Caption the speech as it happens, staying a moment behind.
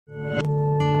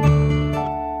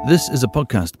This is a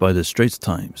podcast by The Straits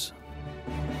Times.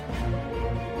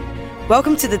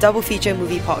 Welcome to the Double Feature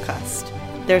Movie Podcast.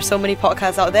 There are so many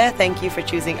podcasts out there, thank you for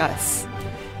choosing us.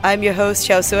 I'm your host,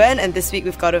 Xiao Suen, and this week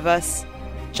we've got with us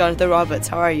Jonathan Roberts.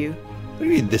 How are you? What do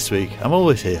you mean this week? I'm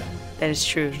always here. That is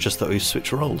true. It's just that we've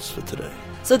switched roles for today.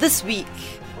 So this week,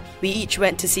 we each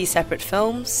went to see separate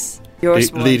films.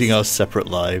 Yours was... leading our separate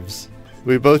lives.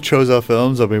 We both chose our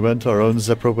films and we went our own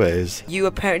separate ways. You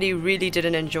apparently really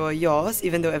didn't enjoy yours,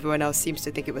 even though everyone else seems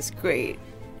to think it was great.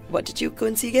 What did you go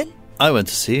and see again? I went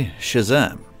to see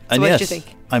Shazam. And what yes, did you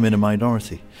think? I'm in a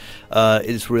minority.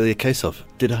 It's really a case of,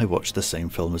 did I watch the same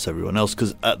film as everyone else?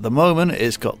 Because at the moment,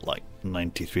 it's got like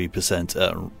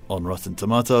 93% on Rotten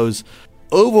Tomatoes.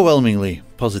 Overwhelmingly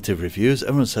positive reviews.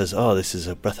 Everyone says, oh, this is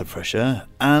a breath of fresh air.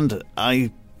 And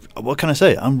what can I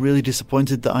say? I'm really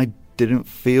disappointed that I didn't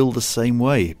feel the same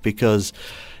way, because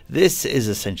this is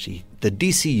essentially the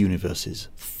DC Universe's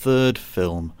third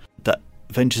film that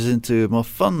ventures into more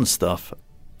fun stuff,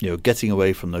 you know, getting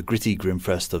away from the gritty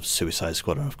grimfest of Suicide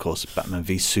Squad and, of course, Batman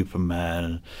v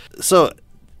Superman. So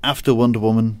after Wonder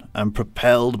Woman and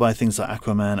propelled by things like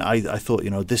Aquaman, I thought, you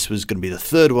know, this was going to be the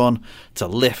third one to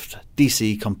lift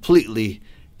DC completely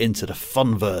into the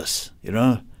funverse, you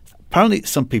know. Apparently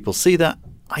some people see that.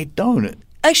 I don't.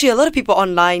 Actually, a lot of people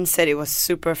online said it was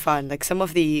super fun. Like some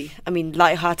of the,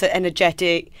 lighthearted,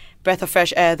 energetic, breath of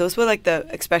fresh air, those were like the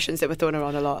expressions that were thrown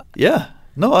around a lot. Yeah.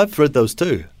 No, I've read those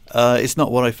too. It's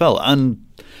not what I felt. And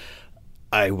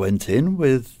I went in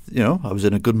with, I was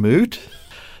in a good mood.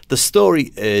 The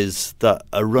story is that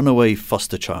a runaway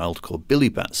foster child called Billy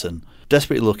Batson,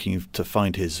 desperately looking to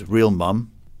find his real mum,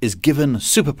 is given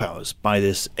superpowers by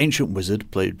this ancient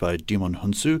wizard played by Demon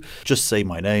Hunsu. Just say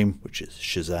my name, which is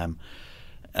Shazam.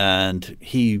 And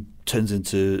he turns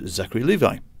into Zachary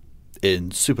Levi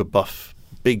in super buff,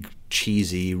 big,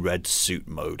 cheesy red suit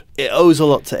mode. It owes a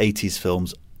lot to 80s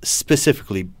films,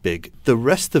 specifically Big. The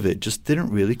rest of it just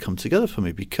didn't really come together for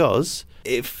me because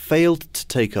it failed to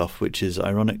take off, which is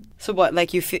ironic. So what,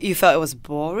 like you felt it was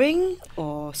boring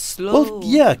or slow? Well,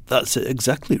 yeah, that's it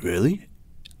exactly, really.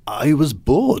 I was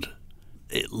bored.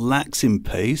 It lacks in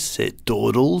pace, it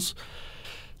dawdles.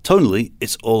 Tonally,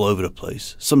 it's all over the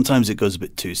place. Sometimes it goes a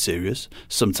bit too serious.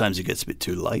 Sometimes it gets a bit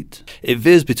too light. It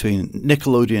veers between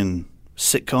Nickelodeon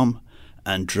sitcom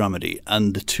and dramedy,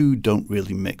 and the two don't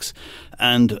really mix.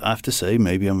 And I have to say,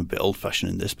 maybe I'm a bit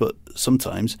old-fashioned in this, but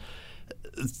sometimes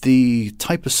the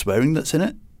type of swearing that's in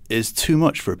it is too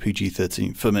much for a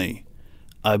PG-13 for me.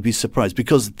 I'd be surprised,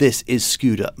 because this is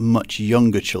skewed at much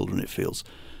younger children, it feels.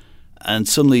 And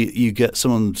suddenly you get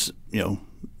someone's,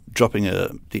 dropping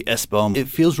the S-bomb. It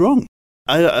feels wrong.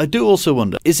 I do also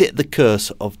wonder, is it the curse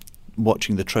of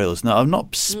watching the trailers? Now, I've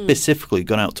not specifically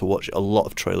gone out to watch a lot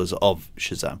of trailers of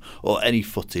Shazam or any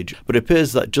footage, but it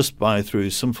appears that just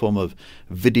through some form of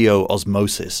video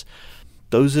osmosis,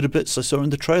 those are the bits I saw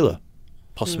in the trailer.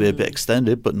 Possibly a bit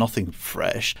extended, but nothing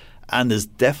fresh. And there's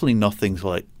definitely nothing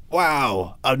like,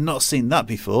 wow, I've not seen that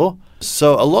before.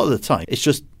 So a lot of the time, it's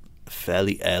just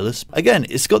fairly airless. Again,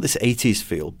 it's got this 80s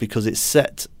feel because it's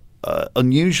set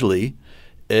unusually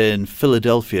in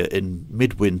Philadelphia in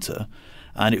midwinter,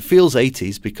 and it feels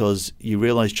 80s because you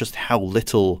realise just how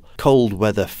little cold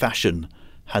weather fashion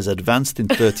has advanced in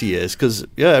 30 years, because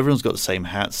everyone's got the same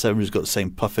hats, everyone's got the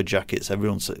same puffer jackets,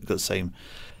 everyone's got the same.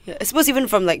 Yeah, I suppose even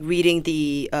from like reading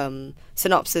the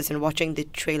synopsis and watching the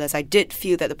trailers, I did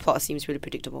feel that the plot seems really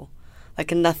predictable,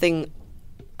 like nothing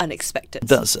unexpected.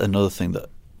 That's another thing that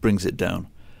brings it down.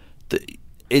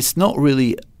 It's not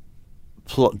really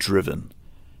plot driven.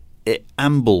 It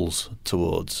ambles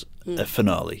towards a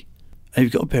finale. And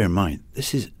you've got to bear in mind,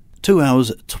 this is 2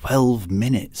 hours, 12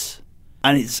 minutes.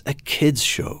 And it's a kids'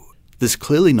 show. There's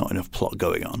clearly not enough plot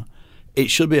going on. It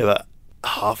should be about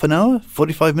half an hour,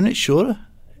 45 minutes shorter.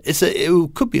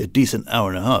 It could be a decent hour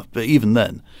and a half, but even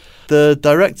then. The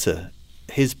director,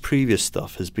 his previous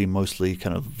stuff has been mostly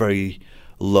kind of very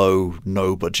low,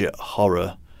 no-budget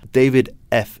horror. David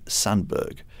F.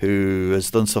 Sandberg, who has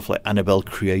done stuff like Annabelle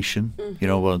Creation,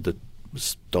 one of the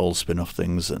doll spin-off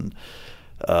things, and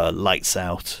Lights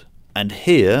Out. And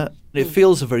here, it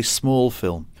feels a very small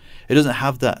film. It doesn't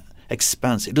have that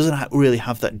expanse. It doesn't really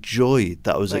have that joy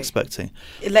that I was expecting.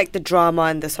 It lacked the drama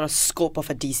and the sort of scope of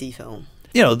a DC film.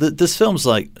 There's films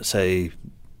like, say,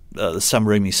 the Sam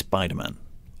Raimi Spider-Man,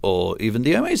 or even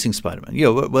The Amazing Spider-Man,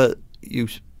 where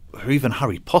or even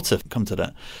Harry Potter, come to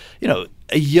that.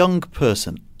 A young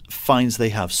person finds they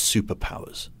have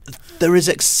superpowers. There is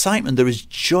excitement, there is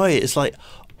joy. It's like,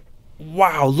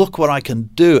 wow, look what I can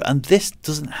do. And this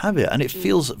doesn't have it. And it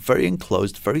feels very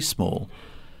enclosed, very small.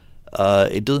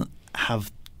 It doesn't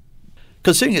have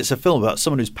Considering it's a film about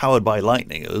someone who's powered by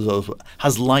lightning,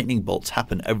 has lightning bolts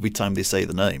happen every time they say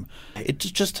the name, it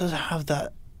just doesn't have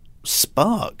that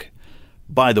spark.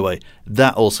 By the way,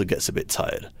 that also gets a bit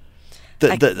tired.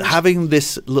 Having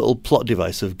this little plot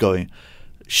device of going,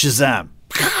 Shazam,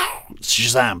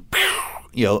 Shazam,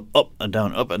 up and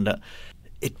down,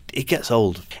 it gets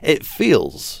old. It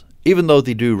feels, even though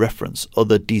they do reference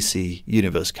other DC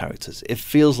Universe characters, it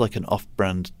feels like an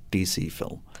off-brand DC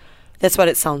film. That's what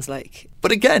it sounds like.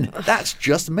 But again, that's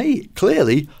just me.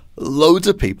 Clearly, loads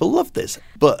of people love this.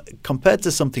 But compared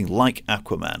to something like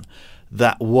Aquaman,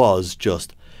 that was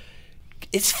just,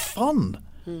 it's fun.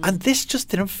 And this just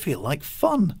didn't feel like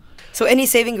fun. So any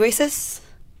saving graces?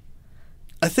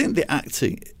 I think the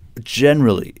acting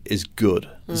generally is good.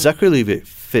 Zachary Levi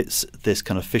fits this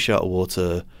kind of fish out of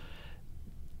water,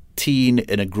 teen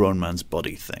in a grown man's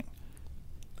body thing.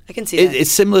 I can see that.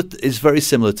 It's similar. It's very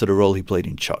similar to the role he played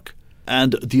in Chuck.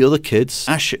 And the other kids,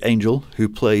 Ash Angel, who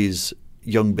plays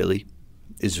young Billy,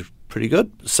 is pretty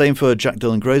good. Same for Jack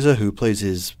Dylan Grazer, who plays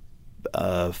his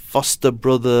foster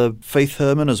brother Faith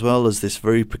Herman, as well as this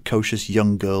very precocious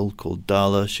young girl called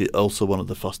Darla. She's also one of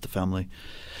the foster family.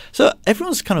 So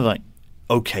everyone's kind of like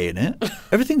okay in it.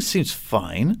 Everything seems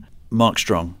fine. Mark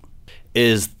Strong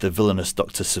is the villainous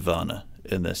Dr. Sivana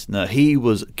in this. Now, he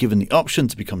was given the option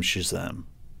to become Shazam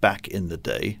back in the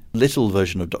day. Little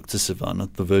version of Dr.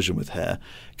 Sivana, the version with hair,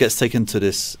 gets taken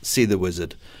to see the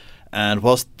wizard. And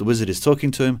whilst the wizard is talking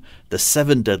to him, the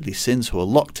 7 deadly sins who are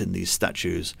locked in these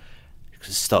statues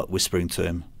start whispering to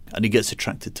him, and he gets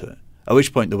attracted to it. At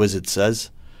which point the wizard says,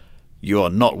 "You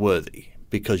are not worthy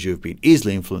because you have been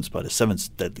easily influenced by the 7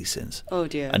 deadly sins." Oh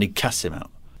dear. And he casts him out.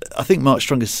 I think Mark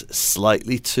Strong is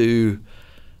slightly too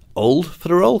old for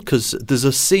the role, because there's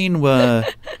a scene where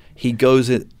he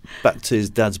goes back to his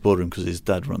dad's boardroom because his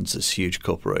dad runs this huge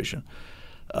corporation.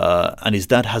 And his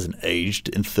dad hasn't aged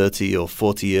in 30 or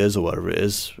 40 years or whatever it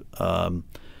is.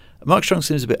 Mark Strong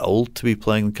seems a bit old to be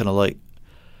playing kind of like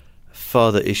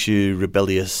father issue,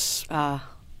 rebellious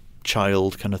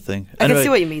child kind of thing. I can see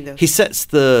what you mean, though. He sets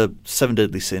the 7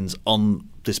 deadly sins on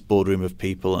this boardroom of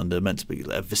people, and they're meant to be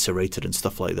eviscerated and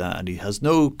stuff like that, and he has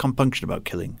no compunction about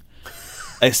killing,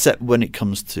 except when it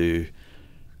comes to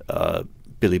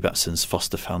Billy Batson's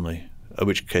foster family, in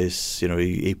which case,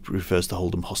 he prefers to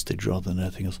hold them hostage rather than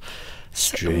anything else.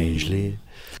 Strangely,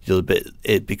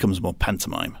 it becomes more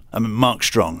pantomime. I mean, Mark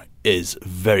Strong is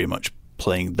very much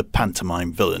playing the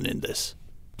pantomime villain in this.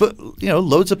 But,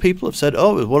 loads of people have said,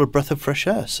 oh, what a breath of fresh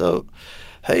air. So,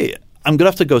 hey, I'm going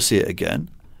to have to go see it again.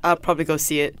 I'll probably go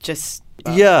see it just...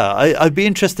 Yeah, I'd be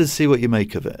interested to see what you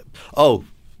make of it. Oh,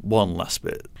 one last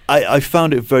bit. I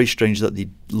found it very strange that they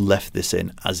left this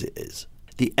in as it is.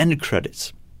 The end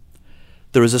credits.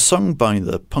 There is a song by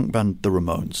the punk band The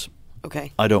Ramones.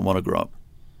 Okay. I Don't Want to Grow Up.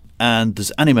 And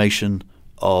there's animation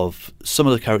of some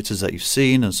of the characters that you've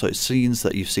seen and scenes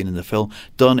that you've seen in the film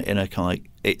done in a kind of like,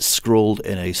 it's scrolled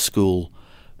in a school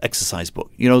exercise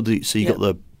book. So you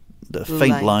got the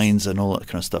faint lines and all that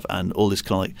kind of stuff, and all this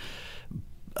kind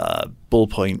of like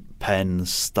ballpoint pen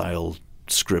style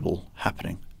scribble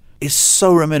happening. It's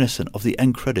so reminiscent of the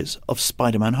end credits of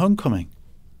Spider-Man Homecoming.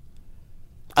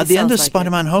 At the end of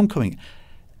Spider-Man Homecoming,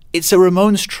 it's a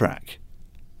Ramones track,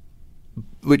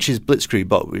 which is Blitzkrieg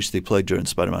Bop, which they played during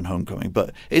Spider-Man Homecoming,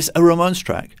 but it's a Ramones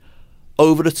track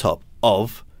over the top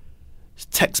of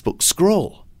textbook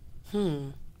scroll.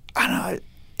 And I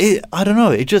don't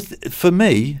know, it just, for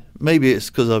me, maybe it's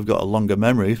because I've got a longer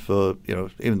memory for,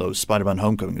 even though Spider-Man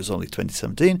Homecoming was only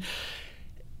 2017,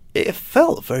 it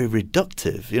felt very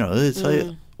reductive. It's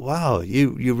like, wow,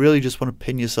 you really just want to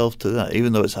pin yourself to that,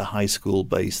 even though it's a high school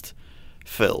based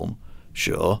film,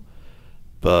 sure,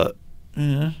 but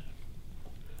yeah.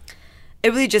 It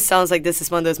really just sounds like this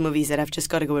is one of those movies that I've just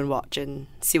got to go and watch and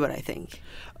see what I think.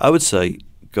 I would say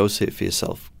go see it for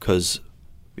yourself, because,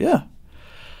 yeah,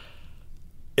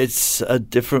 it's a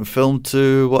different film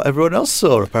to what everyone else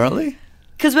saw, apparently.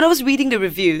 Because when I was reading the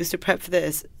reviews to prep for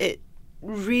this, it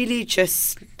really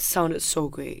just sounded so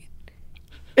great.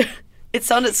 It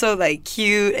sounded so like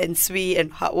cute and sweet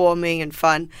and heartwarming and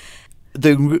fun.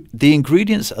 The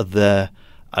ingredients are there.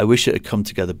 I wish it had come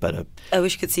together better. I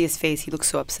wish you could see his face. He looks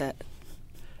so upset.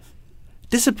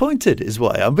 Disappointed is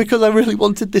what I am, because I really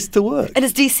wanted this to work. And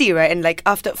it's DC, right? And like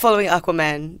after following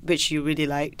Aquaman, which you really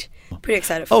liked, pretty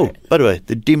excited for it. Oh, by the way,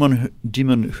 the Demon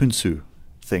Hunsu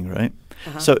thing, right?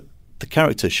 So the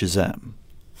character Shazam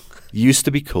used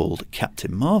to be called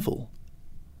Captain Marvel.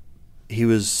 He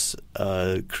was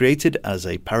created as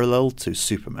a parallel to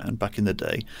Superman back in the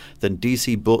day. Then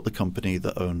DC bought the company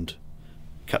that owned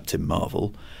Captain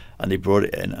Marvel, and they brought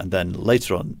it in. And then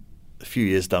later on, a few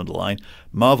years down the line,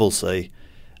 Marvel say,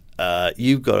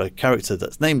 you've got a character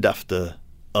that's named after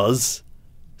us.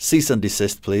 Cease and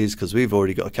desist, please, because we've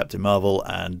already got a Captain Marvel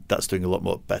and that's doing a lot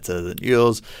more better than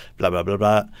yours. Blah, blah, blah,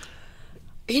 blah.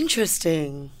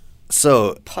 Interesting.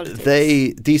 So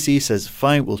Politics. DC says,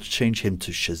 fine, we'll change him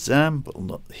to Shazam,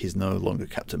 but he's no longer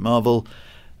Captain Marvel.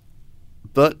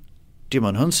 But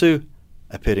Jimon Hunsu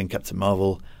appeared in Captain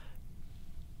Marvel,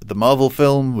 the Marvel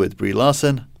film with Brie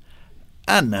Larson,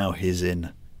 and now he's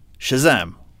in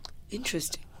Shazam.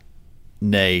 Interesting.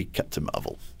 Nay, Captain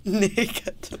Marvel.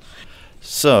 Naked.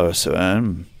 So,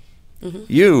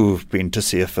 you've been to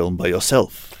see a film by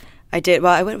yourself. I did.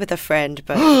 Well, I went with a friend,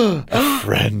 but A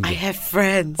friend. I have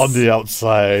friends. On the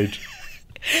outside.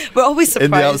 We're always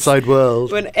surprised In the outside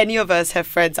world. when any of us have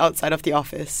friends outside of the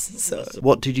office. So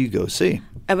What did you go see?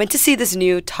 I went to see this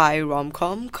new Thai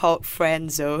rom-com called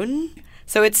Friend Zone.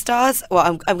 So it stars.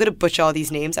 Well, I'm going to butcher all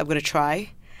these names. I'm going to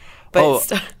try.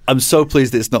 But I'm so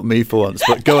pleased it's not me for once,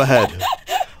 but go ahead.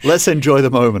 Let's enjoy the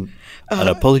moment. And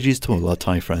apologies to all our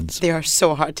Thai friends. they are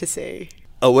so hard to say.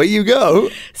 Away you go.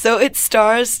 So it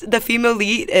stars, the female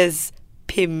lead is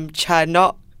Pim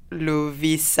Chanok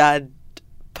Luvisad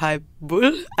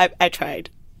Paibul. I tried.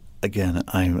 Again,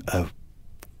 I'm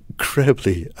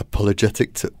incredibly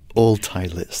apologetic to all Thai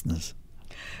listeners.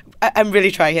 I'm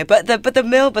really trying here. But the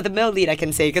male lead I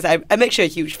can say, because I'm actually a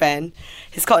huge fan.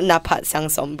 He's called Napat Sang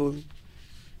Sombun.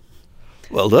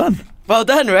 Well done. Well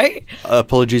done, right?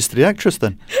 Apologies to the actress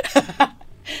then.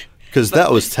 Because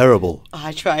that was terrible. Oh,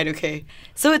 I tried, okay.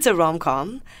 So it's a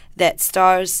rom-com that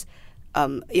stars,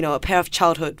 a pair of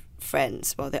childhood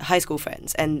friends, well, they're high school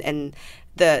friends. And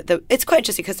the it's quite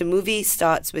interesting because the movie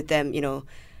starts with them,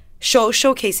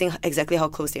 showcasing exactly how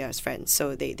close they are as friends.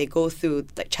 So they go through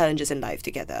like challenges in life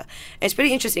together. And it's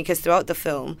pretty interesting because throughout the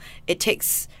film, it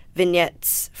takes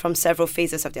vignettes from several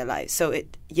phases of their lives. So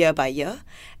it year by year,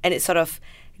 and it sort of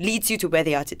leads you to where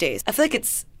they are today. I feel like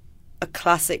it's a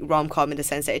classic rom-com in the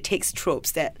sense that it takes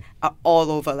tropes that are all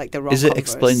over like the rom-com. Is it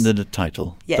explained in the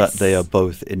title Yes. that they are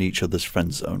both in each other's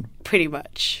friend zone? Pretty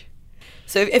much.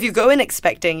 So if you go in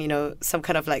expecting, some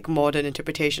kind of like modern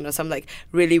interpretation or some like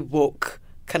really woke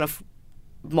kind of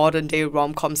modern day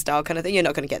rom-com style kind of thing, you're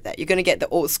not going to get that. You're going to get the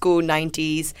old school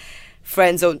 90s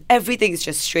friend zone. Everything's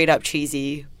just straight up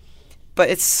cheesy, but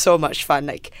it's so much fun.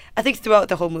 Like I think throughout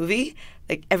the whole movie,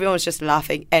 like everyone was just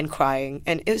laughing and crying,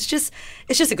 and it's just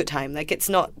a good time. Like it's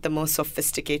not the most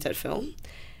sophisticated film,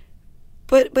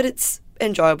 but it's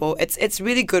enjoyable. It's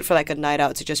really good for like a night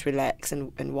out to just relax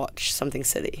and watch something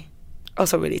silly.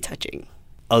 Also really touching.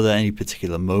 Are there any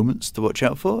particular moments to watch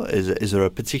out for? Is there a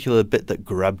particular bit that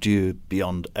grabbed you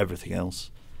beyond everything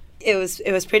else? It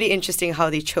was pretty interesting how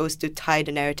they chose to tie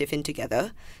the narrative in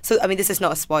together. So, I mean, this is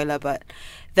not a spoiler, but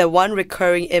the one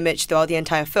recurring image throughout the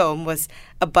entire film was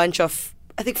a bunch of,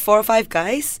 I think, 4 or 5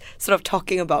 guys sort of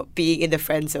talking about being in the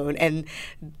friend zone. And,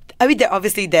 I mean, they're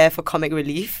obviously there for comic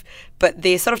relief, but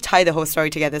they sort of tie the whole story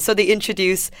together. So they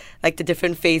introduce, like, the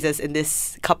different phases in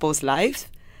this couple's life.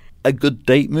 A good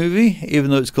date movie,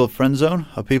 even though it's called Friend Zone?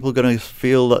 Are people going to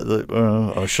feel that,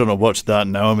 I shouldn't have watched that,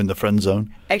 now I'm in the friend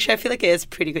zone? Actually, I feel like it is a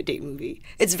pretty good date movie.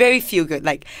 It's very feel good.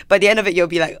 Like, by the end of it, you'll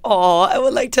be like, oh, I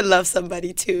would like to love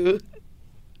somebody too.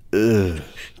 Ugh.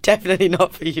 Definitely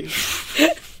not for you.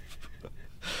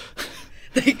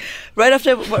 Like, right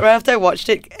after I watched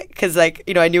it, because, like,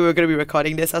 I knew we were going to be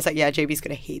recording this, I was like, yeah, JB's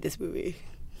going to hate this movie.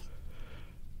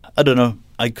 I don't know.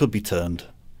 I could be turned.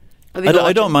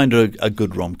 I don't mind a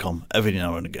good rom-com every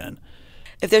now and again.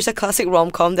 If there's a classic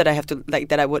rom-com that I have to like,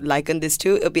 that I would liken this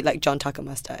to, it'll be like John Tucker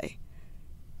Must Die.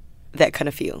 That kind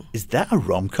of feel. Is that a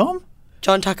rom-com?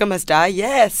 John Tucker Must Die,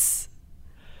 yes.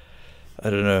 I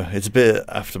don't know. It's a bit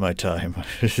after my time.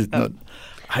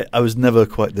 I was never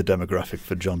quite the demographic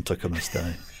for John Tucker Must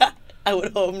Die. I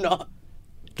would hope not.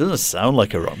 Doesn't sound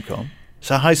like a rom-com.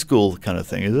 It's a high school kind of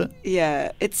thing, is it?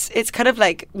 Yeah, it's kind of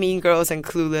like Mean Girls and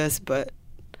Clueless, but...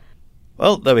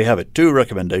 Well, there we have it. 2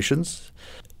 recommendations.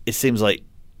 It seems like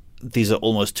these are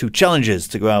almost 2 challenges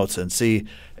to go out and see.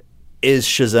 Is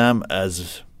Shazam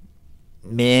as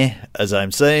meh as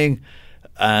I'm saying?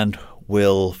 And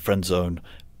will Friendzone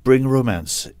bring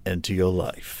romance into your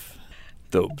life?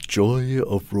 The joy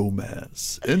of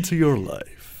romance into your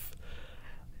life.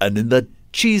 And in that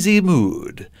cheesy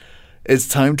mood, it's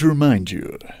time to remind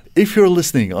you, if you're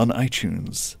listening on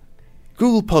iTunes,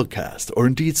 Google Podcast, or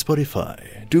indeed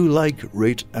Spotify, do like,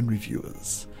 rate, and review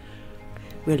us.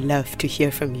 We'd love to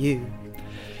hear from you.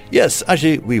 Yes,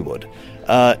 actually, we would.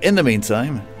 In the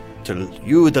meantime, to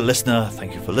you, the listener,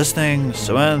 thank you for listening.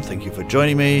 Soanne, thank you for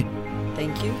joining me.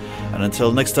 Thank you. And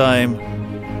until next time,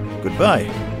 goodbye.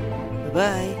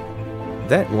 Bye-bye.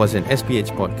 That was an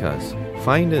SPH podcast.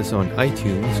 Find us on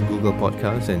iTunes, Google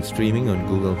Podcasts, and streaming on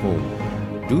Google Home.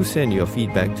 Do send your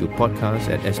feedback to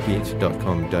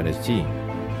podcast@sph.com.sg.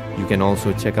 You can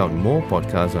also check out more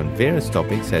podcasts on various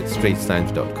topics at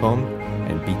straitstimes.com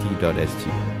and bt.sg.